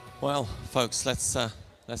Well, folks, let's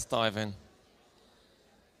dive in.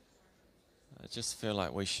 I just feel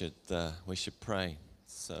like we should pray.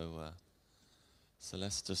 So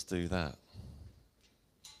let's just do that.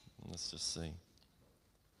 Let's just see.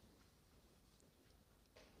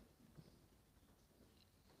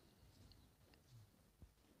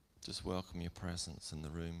 Just welcome your presence in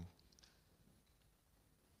the room.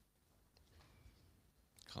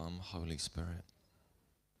 Come, Holy Spirit.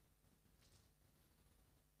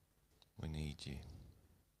 We need you.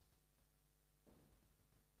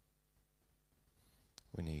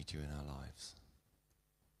 We need you in our lives.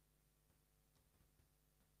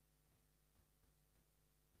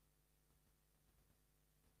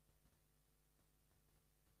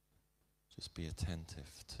 Just be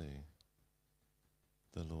attentive to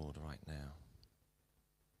the Lord right now.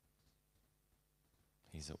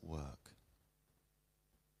 He's at work.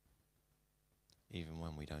 Even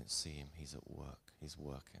when we don't see him, he's at work. He's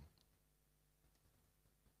working.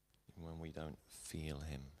 Even when we don't feel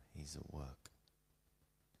him, he's at work.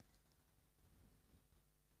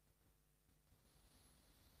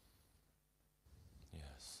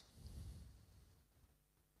 Yes.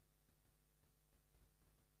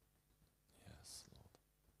 Yes,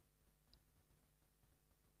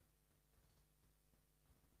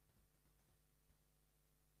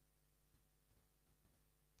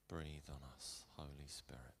 Lord. Breathe on us, Holy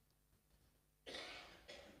Spirit.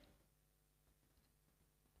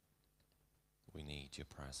 We need your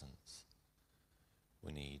presence.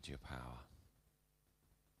 We need your power.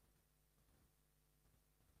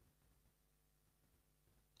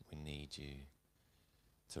 We need you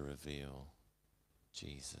to reveal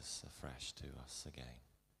Jesus afresh to us again.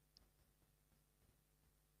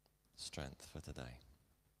 Strength for today.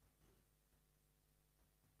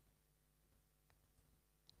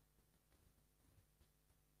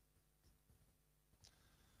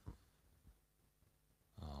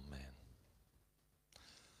 Amen.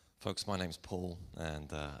 Folks, my name's Paul,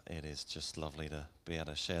 and it is just lovely to be able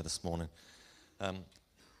to share this morning.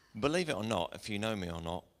 Believe it or not, if you know me or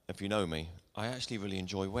not, if you know me, I actually really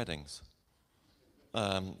enjoy weddings.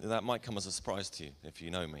 That might come as a surprise to you if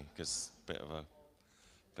you know me, because bit of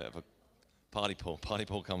a party Paul. Party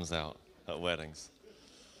Paul comes out at weddings,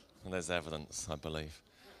 and there's evidence, I believe.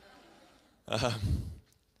 But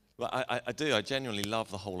I do. I genuinely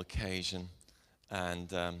love the whole occasion,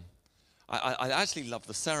 and I actually love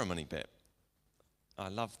the ceremony bit. I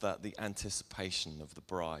love the anticipation of the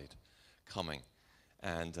bride coming,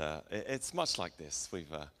 and it's much like this. We've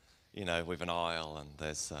an aisle, and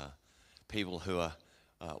there's people who are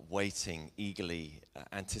waiting eagerly,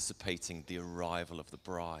 anticipating the arrival of the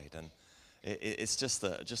bride, and it's just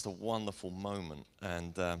a wonderful moment.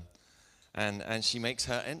 And she makes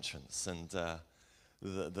her entrance, and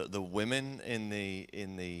the women in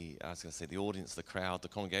the I was going to say the audience, the crowd, the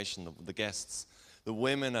congregation, the guests, the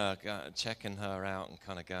women are checking her out and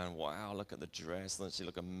kind of going, wow, look at the dress, doesn't she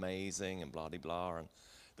look amazing, and blah de blah. And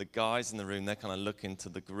the guys in the room, they're kind of looking to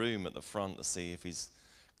the groom at the front to see if he's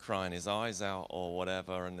crying his eyes out or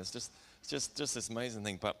whatever. And it's just this amazing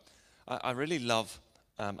thing. But I really love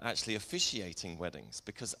actually officiating weddings,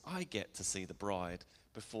 because I get to see the bride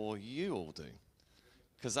before you all do,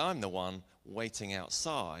 because I'm the one waiting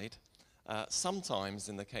outside, sometimes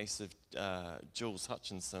in the case of Jules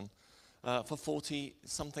Hutchinson, for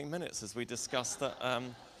 40-something minutes, as we discussed that.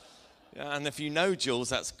 And if you know Jules,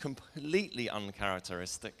 that's completely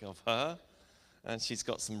uncharacteristic of her, and she's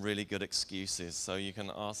got some really good excuses, so you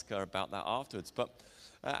can ask her about that afterwards. But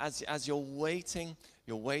as you're waiting,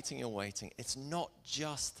 it's not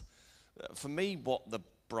just, for me, what the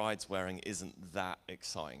bride's wearing isn't that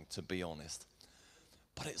exciting, to be honest.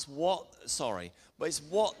 But it's what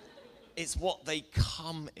they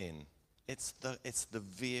come in. It's the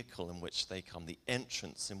vehicle in which they come, the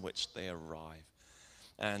entrance in which they arrive.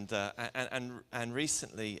 And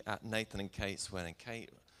recently at Nathan and Kate's wedding,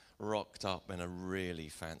 Kate rocked up in a really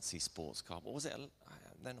fancy sports car. What was it?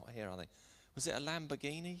 They're not here, are they? Was it a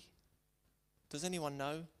Lamborghini? Does anyone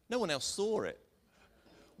know? No one else saw it.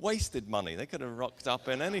 Wasted money. They could have rocked up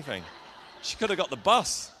in anything. She could have got the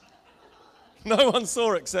bus. No one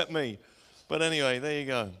saw it except me. But anyway, there you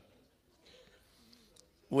go.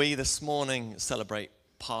 We this morning celebrate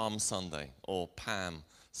Palm Sunday, or Pam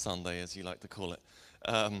Sunday, as you like to call it,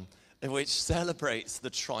 which celebrates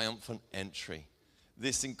the triumphant entry.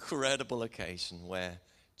 This incredible occasion where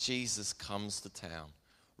Jesus comes to town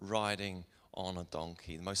riding on a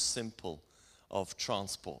donkey, the most simple of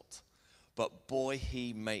transport. But boy,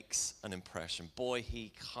 he makes an impression. Boy,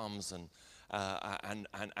 he comes and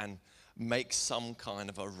makes some kind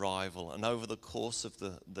of arrival. And over the course of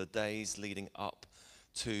the days leading up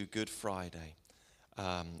to Good Friday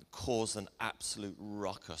caused an absolute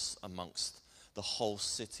ruckus amongst the whole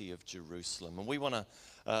city of Jerusalem. And we want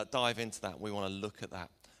to dive into that. We want to look at that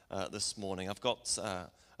this morning. I've got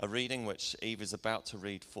a reading which Eve is about to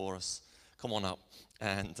read for us. Come on up.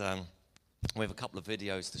 And we have a couple of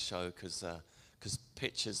videos to show because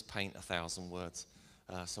pictures paint 1,000 words.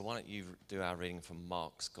 So why don't you do our reading from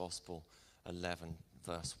Mark's Gospel 11,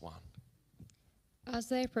 verse 1. As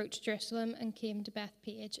they approached Jerusalem and came to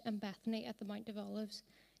Bethphage and Bethany at the Mount of Olives,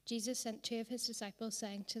 Jesus sent 2 of his disciples,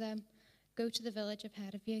 saying to them, "Go to the village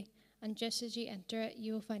ahead of you, and just as you enter it,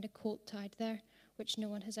 you will find a colt tied there, which no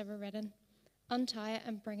one has ever ridden. Untie it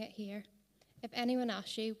and bring it here. If anyone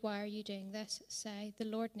asks you, 'Why are you doing this?' say, 'The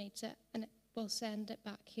Lord needs it, and it will send it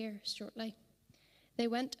back here shortly.'" They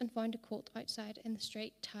went and found a colt outside in the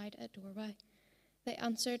street, tied at a doorway. They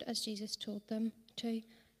answered as Jesus told them to.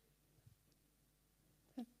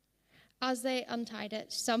 As they untied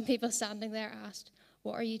it, some people standing there asked,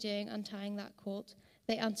 "What are you doing untying that colt?"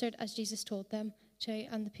 They answered as Jesus told them to,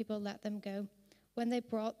 and the people let them go. When they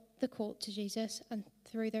brought the colt to Jesus and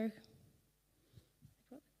threw their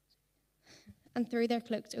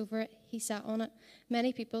cloaks over it, he sat on it.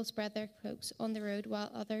 Many people spread their cloaks on the road,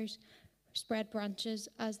 while others spread branches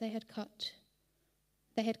as they had cut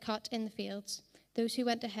in the fields. Those who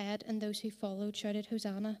went ahead and those who followed shouted,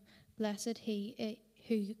 "Hosanna! Blessed he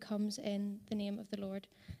who comes in the name of the Lord.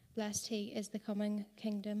 Blessed he is the coming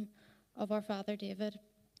kingdom of our father David.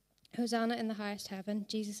 Hosanna in the highest heaven."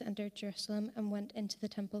 Jesus entered Jerusalem and went into the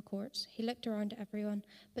temple courts. He looked around at everyone,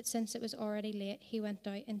 but since it was already late, he went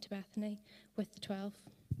out into Bethany with the 12.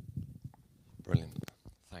 Brilliant.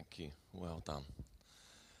 Thank you. Well done.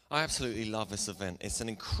 I absolutely love this event. It's an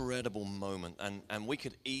incredible moment, and we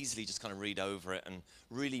could easily just kind of read over it and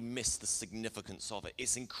really miss the significance of it.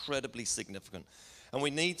 It's incredibly significant. And we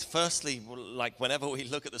need, firstly, like whenever we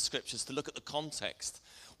look at the scriptures, to look at the context.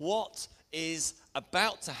 What is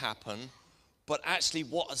about to happen, but actually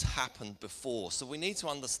what has happened before? So we need to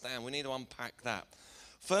understand, we need to unpack that.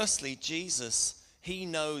 Firstly, Jesus, he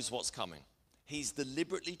knows what's coming. He's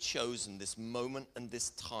deliberately chosen this moment and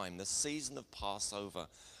this time, the season of Passover,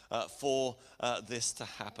 for this to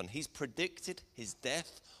happen. He's predicted his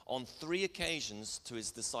death on 3 occasions to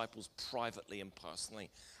his disciples privately and personally,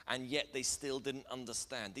 and yet they still didn't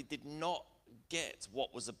understand. They did not get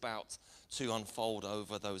what was about to unfold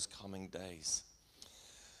over those coming days.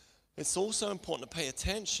 It's also important to pay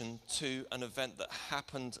attention to an event that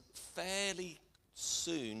happened fairly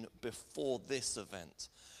soon before this event,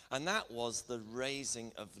 and that was the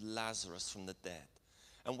raising of Lazarus from the dead.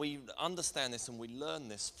 And we understand this and we learn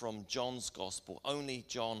this from John's gospel. Only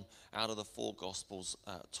John out of the 4 gospels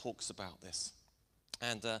talks about this.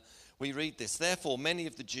 And we read this. "Therefore, many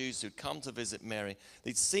of the Jews who'd come to visit Mary,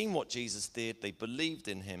 they'd seen what Jesus did, they believed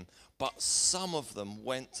in him, but some of them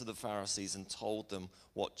went to the Pharisees and told them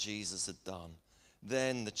what Jesus had done.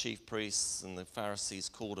 Then the chief priests and the Pharisees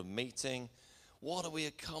called a meeting. 'What are we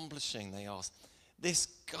accomplishing?' they asked. 'This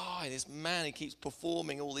guy, this man, he keeps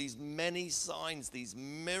performing all these many signs, these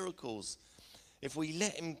miracles. If we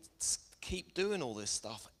let him keep doing all this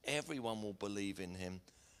stuff, everyone will believe in him.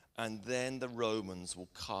 And then the Romans will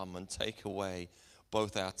come and take away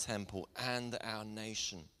both our temple and our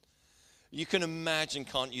nation.'" You can imagine,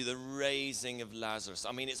 can't you, the raising of Lazarus.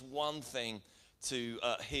 I mean, it's one thing to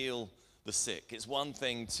heal the sick. It's one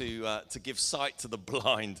thing to give sight to the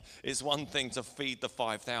blind. It's one thing to feed the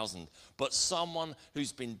 5,000. But someone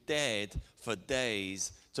who's been dead for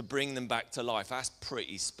days, to bring them back to life, that's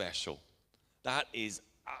pretty special. That is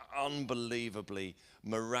unbelievably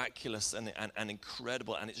miraculous and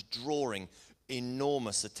incredible, and it's drawing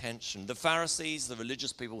enormous attention. The Pharisees, the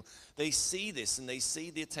religious people, they see this and they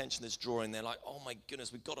see the attention that's drawing. They're like, "Oh my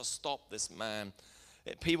goodness, we've got to stop this man."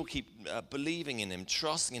 People keep believing in him,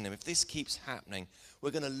 trusting in him. If this keeps happening, we're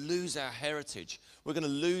going to lose our heritage. We're going to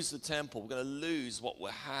lose the temple. We're going to lose what we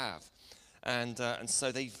have. And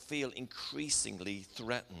so they feel increasingly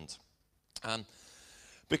threatened.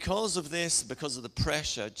 Because of this, because of the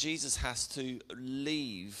pressure, Jesus has to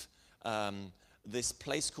leave this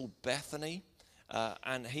place called Bethany.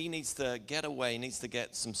 And he needs to get away, he needs to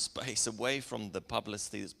get some space away from the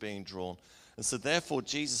publicity that's being drawn. And so therefore,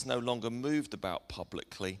 Jesus no longer moved about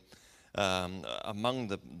publicly among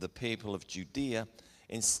the people of Judea.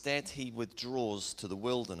 Instead, he withdraws to the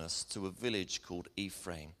wilderness, to a village called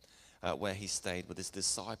Ephraim, where he stayed with his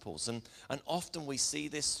disciples. And often we see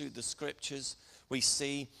this through the scriptures. We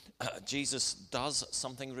see Jesus does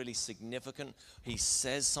something really significant. He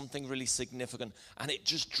says something really significant, and it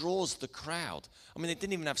just draws the crowd. I mean, they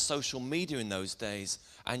didn't even have social media in those days,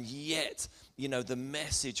 and yet, you know, the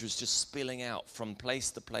message was just spilling out from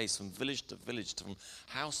place to place, from village to village, from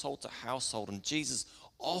household to household. And Jesus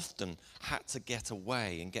often had to get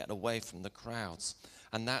away from the crowds.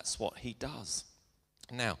 And that's what he does.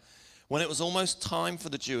 Now, when it was almost time for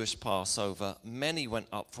the Jewish Passover, many went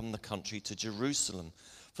up from the country to Jerusalem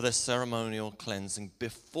for their ceremonial cleansing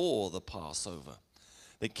before the Passover.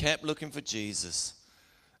 They kept looking for Jesus.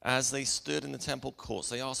 As they stood in the temple courts,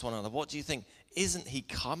 they asked one another, "What do you think? Isn't he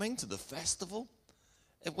coming to the festival?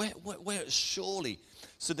 Where surely."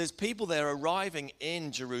 So there's people there arriving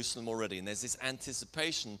in Jerusalem already, and there's this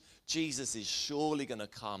anticipation Jesus is surely going to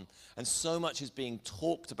come. And so much is being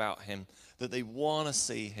talked about him that they want to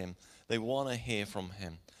see him. They want to hear from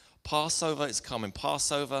him. Passover is coming.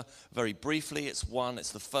 Passover, very briefly, it's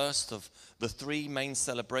the first of the three main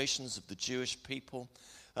celebrations of the Jewish people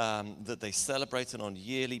that they celebrated on a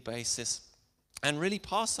yearly basis. And really,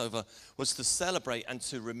 Passover was to celebrate and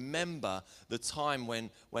to remember the time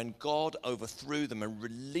when God overthrew them and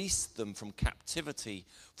released them from captivity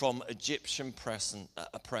from Egyptian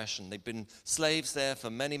oppression. They've been slaves there for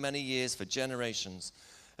many, many years, for generations.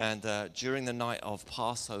 And during the night of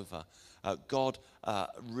Passover, God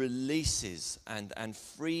releases and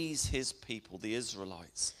frees his people, the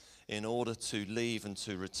Israelites, in order to leave and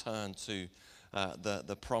to return to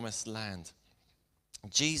the promised land.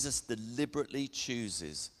 Jesus deliberately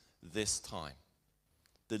chooses this time.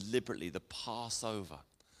 Deliberately, the Passover.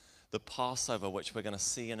 The Passover, which we're going to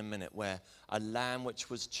see in a minute, where a lamb which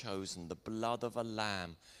was chosen, the blood of a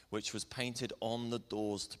lamb, which was painted on the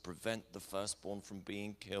doors to prevent the firstborn from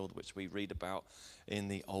being killed, which we read about in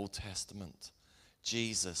the Old Testament.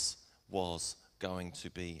 Jesus was going to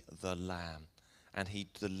be the lamb, and he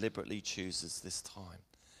deliberately chooses this time.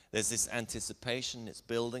 There's this anticipation, it's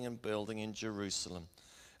building and building in Jerusalem.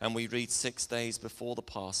 And we read 6 days before the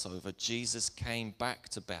Passover, Jesus came back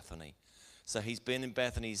to Bethany. So he's been in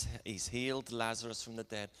Bethany, he's healed Lazarus from the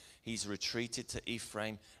dead, he's retreated to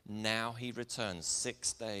Ephraim. Now he returns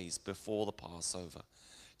 6 days before the Passover.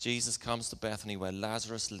 Jesus comes to Bethany where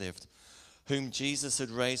Lazarus lived, whom Jesus had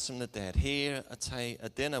raised from the dead. Here a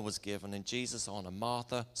dinner was given in Jesus' honor.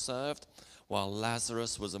 Martha served, while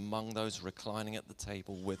Lazarus was among those reclining at the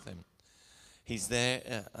table with him. He's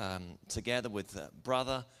there together with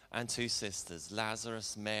brother and two sisters,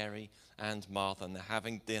 Lazarus, Mary, and Martha, and they're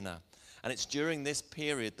having dinner. And it's during this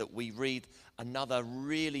period that we read another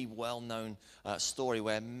really well-known story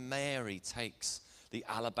where Mary takes the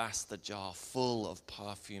alabaster jar full of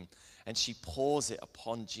perfume and she pours it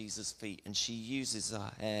upon Jesus' feet, and she uses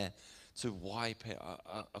her hair to wipe it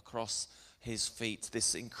across his feet.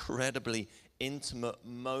 This incredibly intimate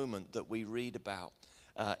moment that we read about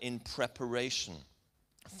in preparation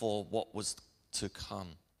for what was to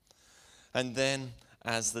come. And then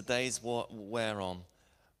as the days wear on,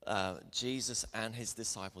 Jesus and his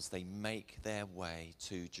disciples, they make their way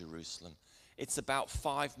to Jerusalem. It's about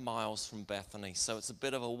 5 miles from Bethany, so it's a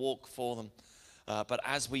bit of a walk for them. But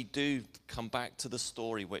as we do come back to the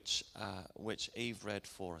story which Eve read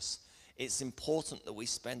for us, it's important that we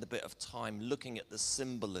spend a bit of time looking at the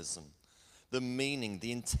symbolism, the meaning,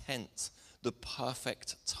 the intent, the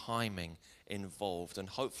perfect timing involved. And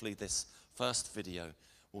hopefully this first video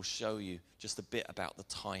will show you just a bit about the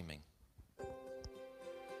timing.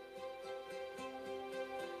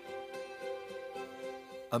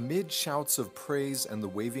 Amid shouts of praise and the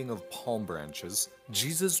waving of palm branches,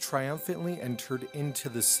 Jesus triumphantly entered into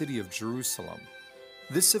the city of Jerusalem.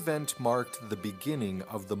 This event marked the beginning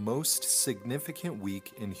of the most significant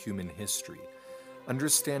week in human history.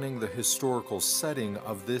 Understanding the historical setting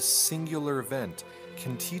of this singular event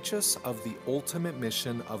can teach us of the ultimate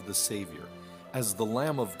mission of the Savior as the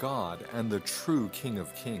Lamb of God and the true King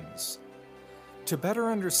of Kings. To better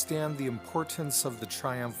understand the importance of the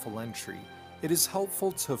triumphal entry, it is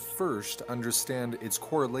helpful to first understand its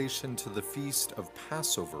correlation to the feast of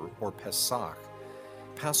Passover or Pesach.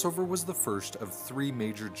 Passover was the first of 3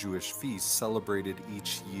 major Jewish feasts celebrated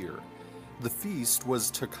each year. The feast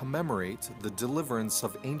was to commemorate the deliverance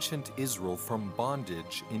of ancient Israel from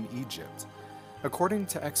bondage in Egypt. According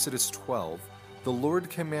to Exodus 12, the Lord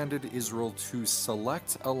commanded Israel to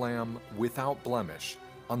select a lamb without blemish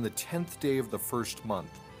on the 10th day of the first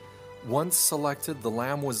month. Once selected, the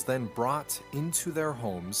lamb was then brought into their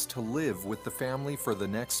homes to live with the family for the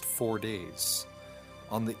next 4 days.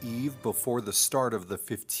 On the eve before the start of the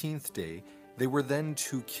 15th day, they were then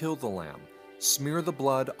to kill the lamb, smear the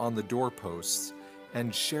blood on the doorposts,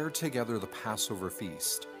 and share together the Passover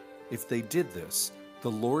feast. If they did this,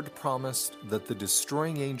 the Lord promised that the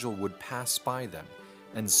destroying angel would pass by them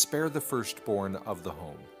and spare the firstborn of the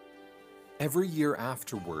home. Every year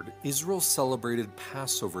afterward, Israel celebrated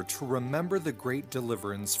Passover to remember the great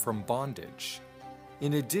deliverance from bondage.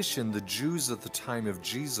 In addition, the Jews at the time of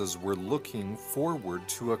Jesus were looking forward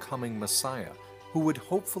to a coming Messiah, who would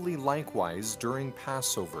hopefully likewise, during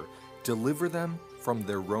Passover, deliver them from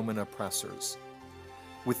their Roman oppressors.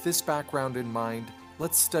 With this background in mind,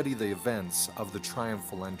 let's study the events of the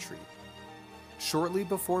triumphal entry. Shortly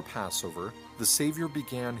before Passover, the Savior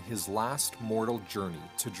began his last mortal journey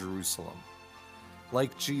to Jerusalem.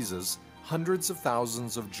 Like Jesus, hundreds of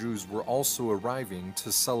thousands of Jews were also arriving to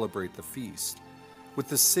celebrate the feast. With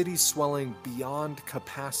the city swelling beyond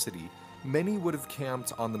capacity, many would have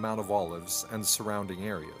camped on the Mount of Olives and surrounding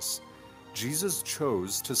areas. Jesus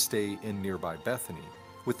chose to stay in nearby Bethany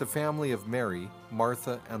with the family of Mary,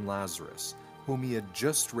 Martha, and Lazarus, whom he had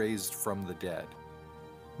just raised from the dead.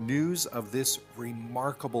 News of this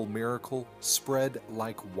remarkable miracle spread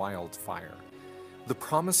like wildfire. The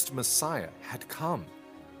promised Messiah had come.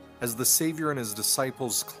 As the Savior and his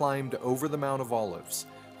disciples climbed over the Mount of Olives,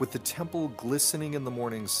 with the temple glistening in the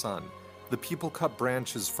morning sun, the people cut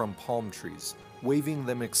branches from palm trees, waving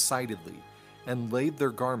them excitedly, and laid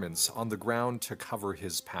their garments on the ground to cover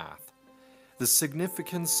his path. The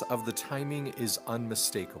significance of the timing is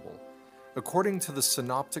unmistakable. According to the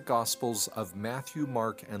synoptic Gospels of Matthew,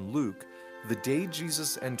 Mark, and Luke, the day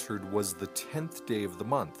Jesus entered was the 10th day of the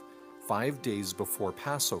month, 5 days before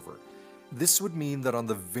Passover. This would mean that on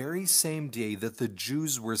the very same day that the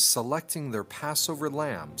Jews were selecting their Passover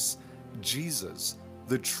lambs, Jesus,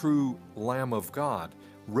 the true Lamb of God,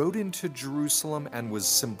 rode into Jerusalem and was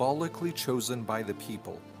symbolically chosen by the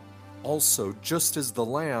people. Also, just as the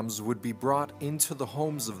lambs would be brought into the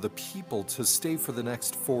homes of the people to stay for the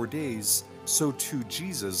next 4 days, so too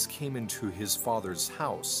Jesus came into his Father's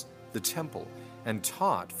house, the temple, and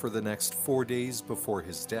taught for the next 4 days before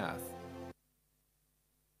his death.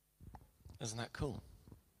 Isn't that cool?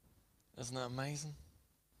 Isn't that amazing?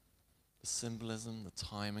 The symbolism, the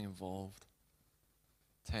timing involved.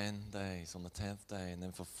 10 days on the 10th day, and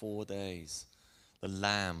then for 4 days, the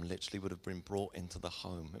lamb literally would have been brought into the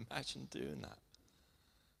home. Imagine doing that.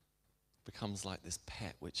 Becomes like this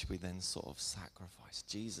pet which we then sort of sacrifice.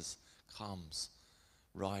 Jesus comes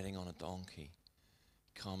riding on a donkey,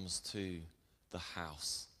 comes to the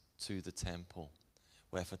house, to the temple,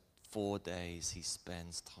 where for 4 days he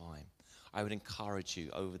spends time. I would encourage you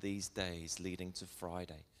over these days leading to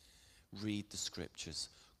Friday, read the scriptures,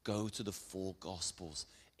 go to the 4 Gospels.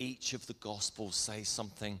 Each of the Gospels say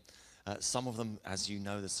something. Some of them, as you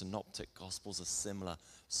know, the synoptic Gospels are similar.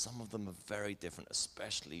 Some of them are very different,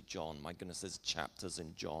 especially John. My goodness, there's chapters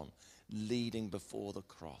in John leading before the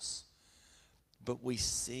cross. But we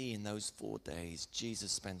see in those 4 days,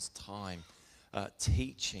 Jesus spends time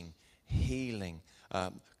teaching, healing,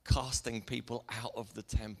 casting people out of the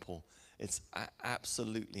temple. It's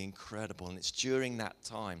absolutely incredible. And it's during that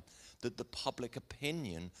time that the public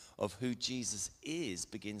opinion of who Jesus is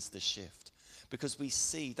begins to shift. Because we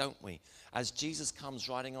see, don't we, as Jesus comes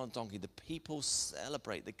riding on a donkey, the people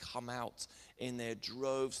celebrate. They come out in their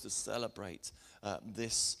droves to celebrate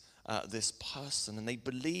this person. And they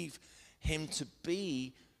believe him to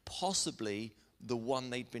be possibly the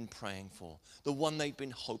one they'd been praying for, the one they'd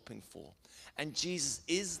been hoping for. And Jesus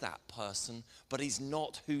is that person, but he's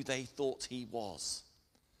not who they thought he was.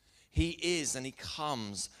 He is, and he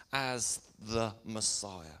comes as the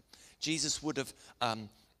Messiah. Jesus would have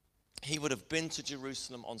been to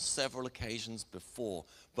Jerusalem on several occasions before,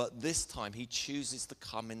 but this time he chooses to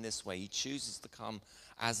come in this way. He chooses to come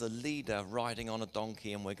as a leader riding on a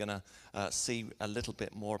donkey, and we're going to see a little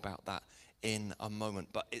bit more about that in a moment.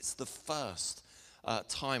 But it's the first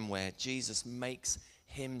time where Jesus makes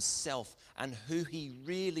himself and who he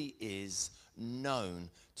really is known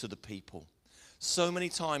to the people. So many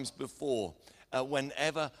times before,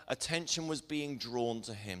 whenever attention was being drawn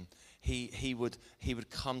to him, he would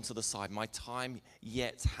come to the side. My time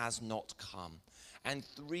yet has not come. And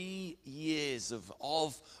 3 years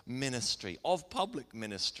of ministry, of public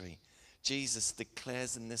ministry, Jesus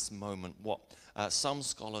declares in this moment what some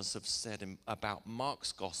scholars have said about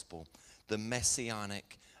Mark's gospel, the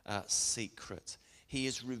messianic secret. He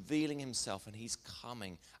is revealing himself, and he's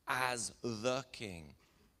coming as the king.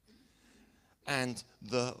 And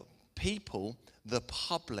the people, the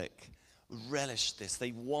public, relished this.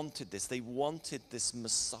 They wanted this. They wanted this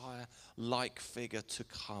Messiah-like figure to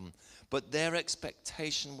come. But their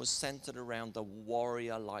expectation was centered around a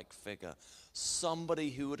warrior-like figure. Somebody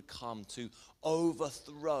who would come to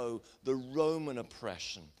overthrow the Roman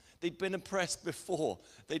oppression. They'd been oppressed before.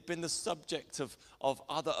 They'd been the subject of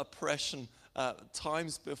other oppression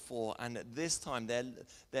times before, and at this time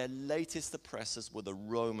their latest oppressors were the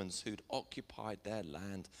Romans who'd occupied their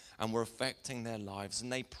land and were affecting their lives.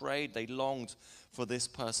 And they prayed, they longed for this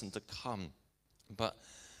person to come. But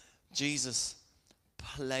Jesus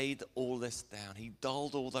played all this down. He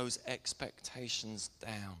dulled all those expectations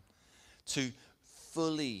down to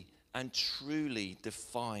fully and truly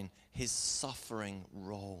define his suffering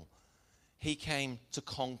role. He came to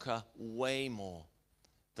conquer way more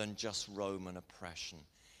than just Roman oppression.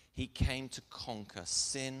 He came to conquer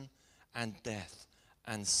sin and death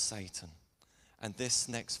and Satan. And this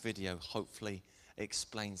next video hopefully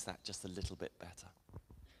explains that just a little bit better.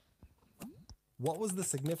 What was the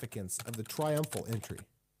significance of the triumphal entry?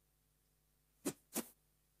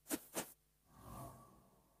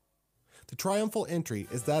 The triumphal entry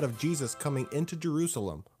is that of Jesus coming into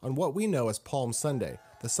Jerusalem on what we know as Palm Sunday,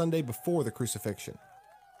 the Sunday before the crucifixion.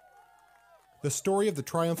 The story of the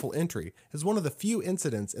triumphal entry is one of the few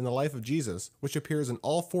incidents in the life of Jesus which appears in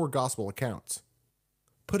all four gospel accounts.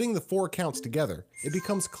 Putting the four accounts together, it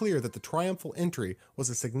becomes clear that the triumphal entry was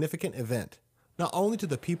a significant event, not only to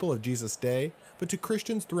the people of Jesus' day, but to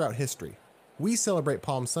Christians throughout history. We celebrate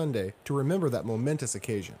Palm Sunday to remember that momentous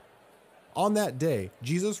occasion. On that day,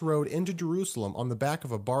 Jesus rode into Jerusalem on the back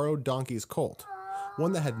of a borrowed donkey's colt,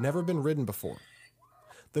 one that had never been ridden before.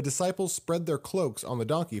 The disciples spread their cloaks on the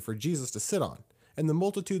donkey for Jesus to sit on, and the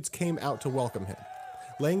multitudes came out to welcome him,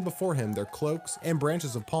 laying before him their cloaks and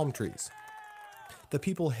branches of palm trees. The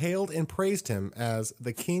people hailed and praised him as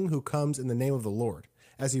the King who comes in the name of the Lord,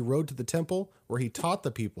 as he rode to the temple where he taught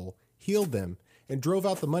the people, healed them, and drove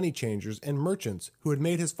out the money changers and merchants who had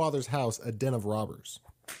made his Father's house a den of robbers.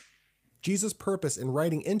 Jesus' purpose in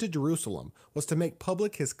riding into Jerusalem was to make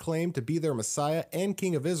public his claim to be their Messiah and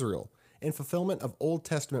King of Israel, in fulfillment of Old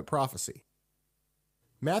Testament prophecy.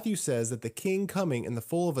 Matthew says that the king coming in the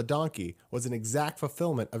foal of a donkey was an exact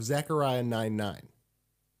fulfillment of Zechariah 9:9.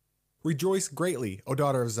 Rejoice greatly, O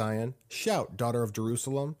daughter of Zion. Shout, daughter of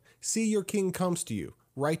Jerusalem. See, your king comes to you,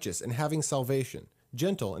 righteous and having salvation,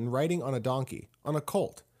 gentle and riding on a donkey, on a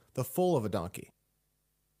colt, the foal of a donkey.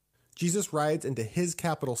 Jesus rides into his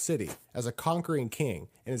capital city as a conquering king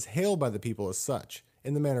and is hailed by the people as such,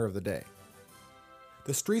 in the manner of the day.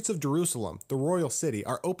 The streets of Jerusalem, the royal city,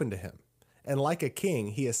 are open to him, and like a king,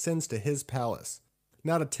 he ascends to his palace.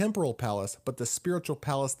 Not a temporal palace, but the spiritual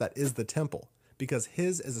palace that is the temple, because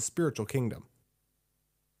his is a spiritual kingdom.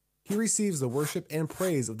 He receives the worship and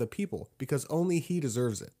praise of the people because only he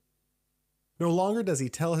deserves it. No longer does he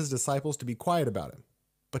tell his disciples to be quiet about him,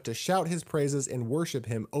 but to shout his praises and worship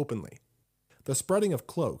him openly. The spreading of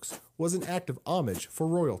cloaks was an act of homage for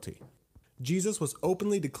royalty. Jesus was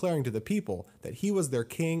openly declaring to the people that he was their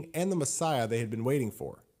king and the Messiah they had been waiting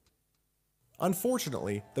for.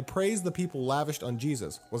 Unfortunately, the praise the people lavished on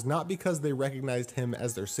Jesus was not because they recognized him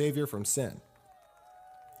as their savior from sin.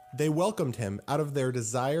 They welcomed him out of their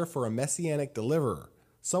desire for a messianic deliverer,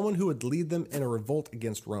 someone who would lead them in a revolt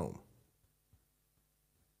against Rome.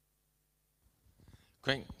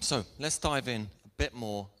 Great. So let's dive in a bit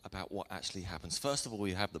more about what actually happens. First of all,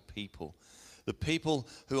 we have the people. The people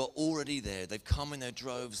who are already there. They've come in their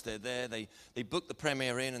droves. They're there. They booked the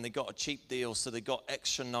premiere in and they got a cheap deal, so they got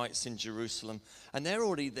extra nights in Jerusalem. And they're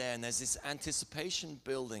already there, and there's this anticipation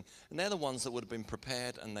building. And they're the ones that would have been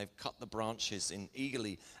prepared, and they've cut the branches in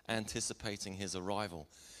eagerly anticipating his arrival.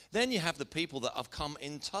 Then you have the people that have come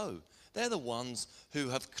in tow. They're the ones who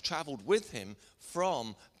have traveled with him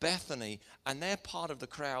from Bethany, and they're part of the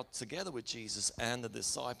crowd together with Jesus and the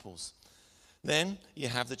disciples. Then you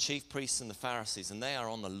have the chief priests and the Pharisees, and they are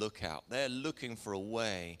on the lookout. They're looking for a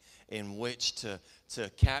way in which to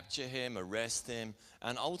capture him, arrest him,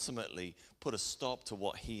 and ultimately put a stop to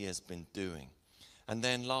what he has been doing. And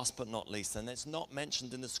then last but not least, and it's not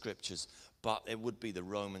mentioned in the scriptures, but it would be the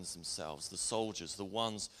Romans themselves, the soldiers, the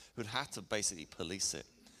ones who'd have to basically police it.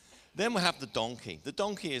 Then we have the donkey. The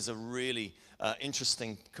donkey is a really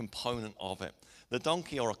interesting component of it. The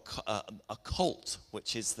donkey, or a colt,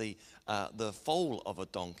 which is the foal of a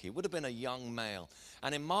donkey, would have been a young male.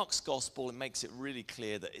 And in Mark's gospel, it makes it really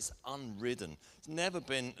clear that it's unridden. It's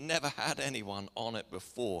never had anyone on it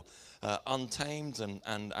before, untamed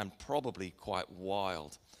and probably quite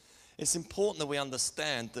wild. It's important that we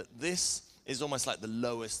understand that this is almost like the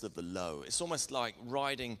lowest of the low. It's almost like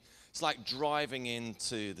it's like driving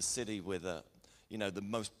into the city with the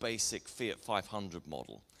most basic Fiat 500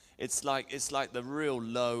 model. It's like the real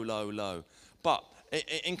low. But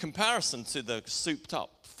in comparison to the souped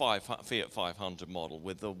up Fiat 500 model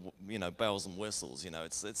with the bells and whistles,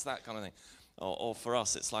 it's that kind of thing. Or for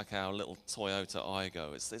us, it's like our little Toyota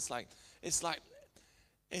Aygo.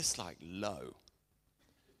 It's like low.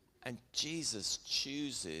 And Jesus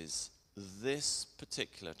chooses this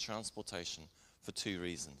particular transportation for two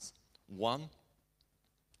reasons. One,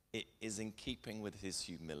 it is in keeping with his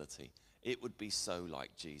humility. It would be so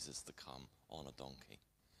like Jesus to come on a donkey.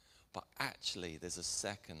 But actually, there's a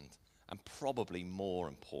second and probably more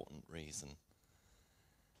important reason.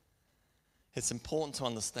 It's important to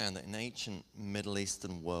understand that in ancient Middle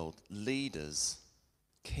Eastern world, leaders,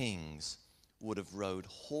 kings, would have rode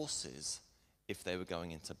horses if they were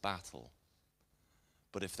going into battle.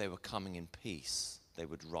 But if they were coming in peace, they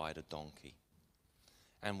would ride a donkey.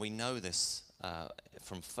 And we know this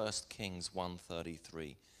from 1 Kings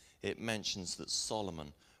 1:33. It mentions that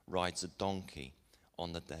Solomon rides a donkey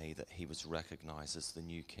on the day that he was recognized as the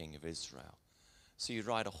new king of Israel. So you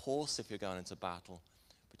ride a horse if you're going into battle,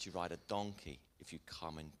 but you ride a donkey if you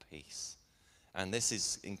come in peace. And this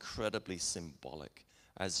is incredibly symbolic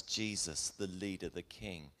as Jesus, the leader, the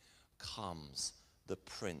king, comes, the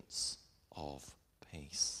Prince of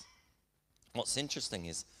Peace. What's interesting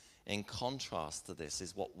is, in contrast to this,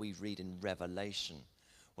 is what we read in Revelation,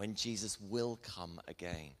 when Jesus will come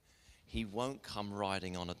again. He won't come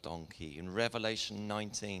riding on a donkey. In Revelation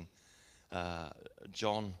 19,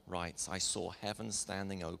 John writes, I saw heaven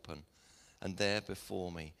standing open, and there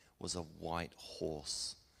before me was a white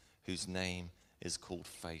horse, whose name is called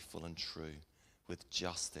Faithful and True. With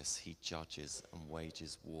justice he judges and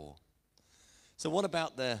wages war. So what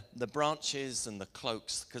about the branches and the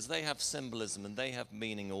cloaks? Because they have symbolism and they have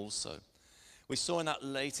meaning also. We saw in that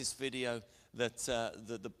latest video that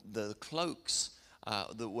the cloaks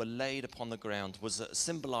that were laid upon the ground was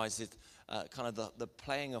symbolized kind of the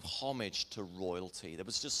paying of homage to royalty. There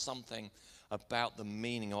was just something about the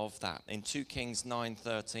meaning of that. In 2 Kings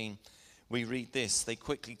 9:13, we read this: they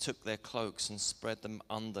quickly took their cloaks and spread them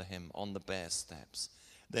under him on the bare steps.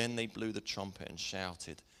 Then they blew the trumpet and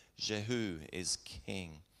shouted, Jehu is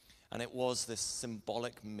king. And it was this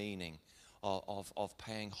symbolic meaning of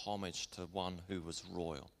paying homage to one who was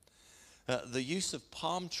royal. The use of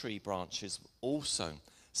palm tree branches also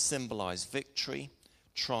symbolize victory,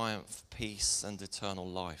 triumph, peace, and eternal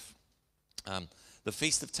life. The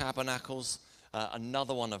Feast of Tabernacles,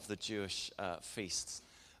 another one of the Jewish feasts,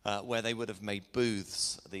 where they would have made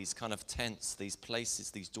booths, these kind of tents, these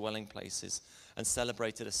places, these dwelling places, and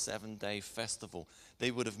celebrated a 7-day festival. They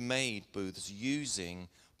would have made booths using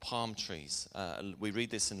palm trees. We read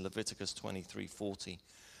this in Leviticus 23:40.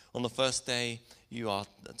 On the first day, you are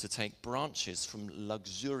to take branches from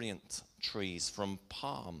luxuriant trees, from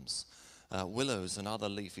palms, willows, and other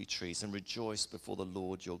leafy trees, and rejoice before the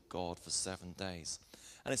Lord your God for 7 days.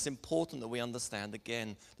 And it's important that we understand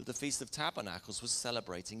again that the Feast of Tabernacles was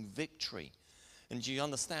celebrating victory. And do you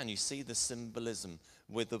understand? You see the symbolism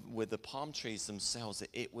with the palm trees themselves.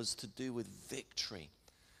 It was to do with victory,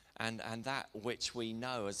 and that which we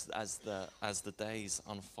know as the days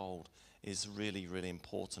unfold is really, really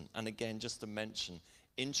important. And again, just to mention,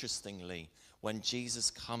 interestingly, when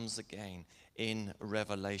Jesus comes again in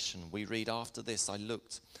Revelation, we read, after this I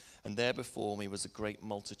looked, and there before me was a great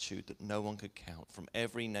multitude that no one could count, from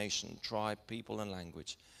every nation, tribe, people, and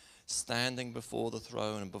language, standing before the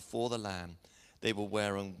throne and before the Lamb. They were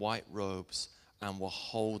wearing white robes and were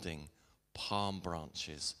holding palm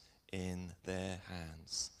branches in their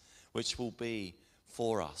hands, which will be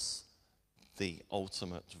for us the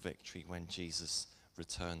ultimate victory when Jesus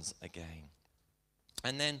returns again.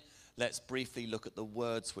 And then let's briefly look at the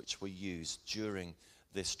words which were used during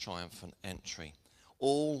this triumphant entry.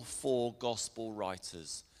 All 4 gospel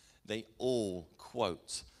writers, they all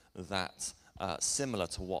quote that similar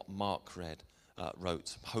to what Mark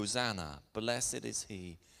wrote. Hosanna, blessed is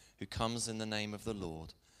he who comes in the name of the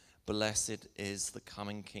Lord. Blessed is the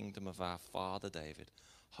coming kingdom of our father David.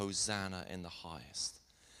 Hosanna in the highest.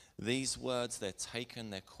 These words, they're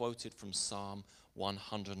quoted from Psalm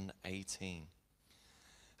 118.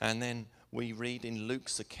 And then we read in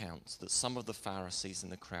Luke's account that some of the Pharisees in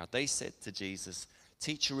the crowd, they said to Jesus,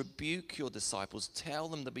 Teacher, rebuke your disciples, tell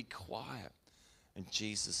them to be quiet. And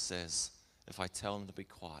Jesus says, if I tell them to be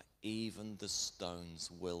quiet, even the stones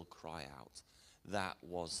will cry out. That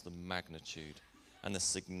was the magnitude and the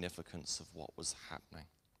significance of what was happening.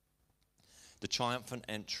 The triumphant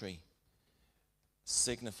entry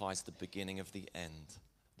signifies the beginning of the end,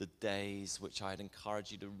 the days which I'd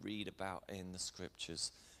encourage you to read about in the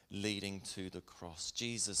scriptures leading to the cross.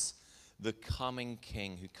 Jesus, the coming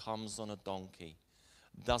king who comes on a donkey,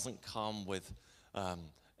 doesn't come with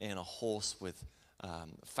in a horse with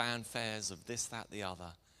fanfares of this, that, the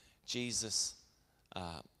other. Jesus,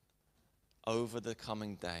 over the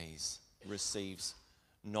coming days, receives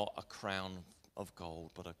not a crown of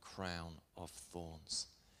gold, but a crown of thorns.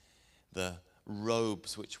 The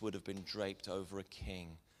robes which would have been draped over a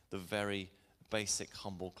king, the very basic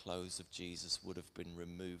humble clothes of Jesus would have been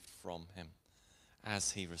removed from him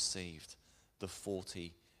as he received the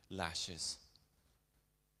 40 lashes.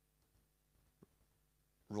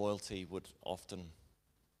 Royalty would often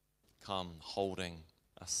come holding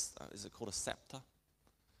is it called a scepter?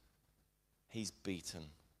 He's beaten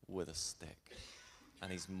with a stick,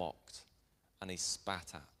 and he's mocked, and he's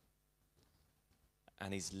spat at,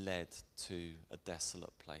 and he's led to a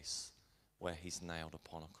desolate place where he's nailed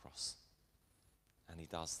upon a cross. And he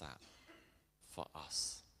does that for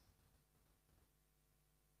us.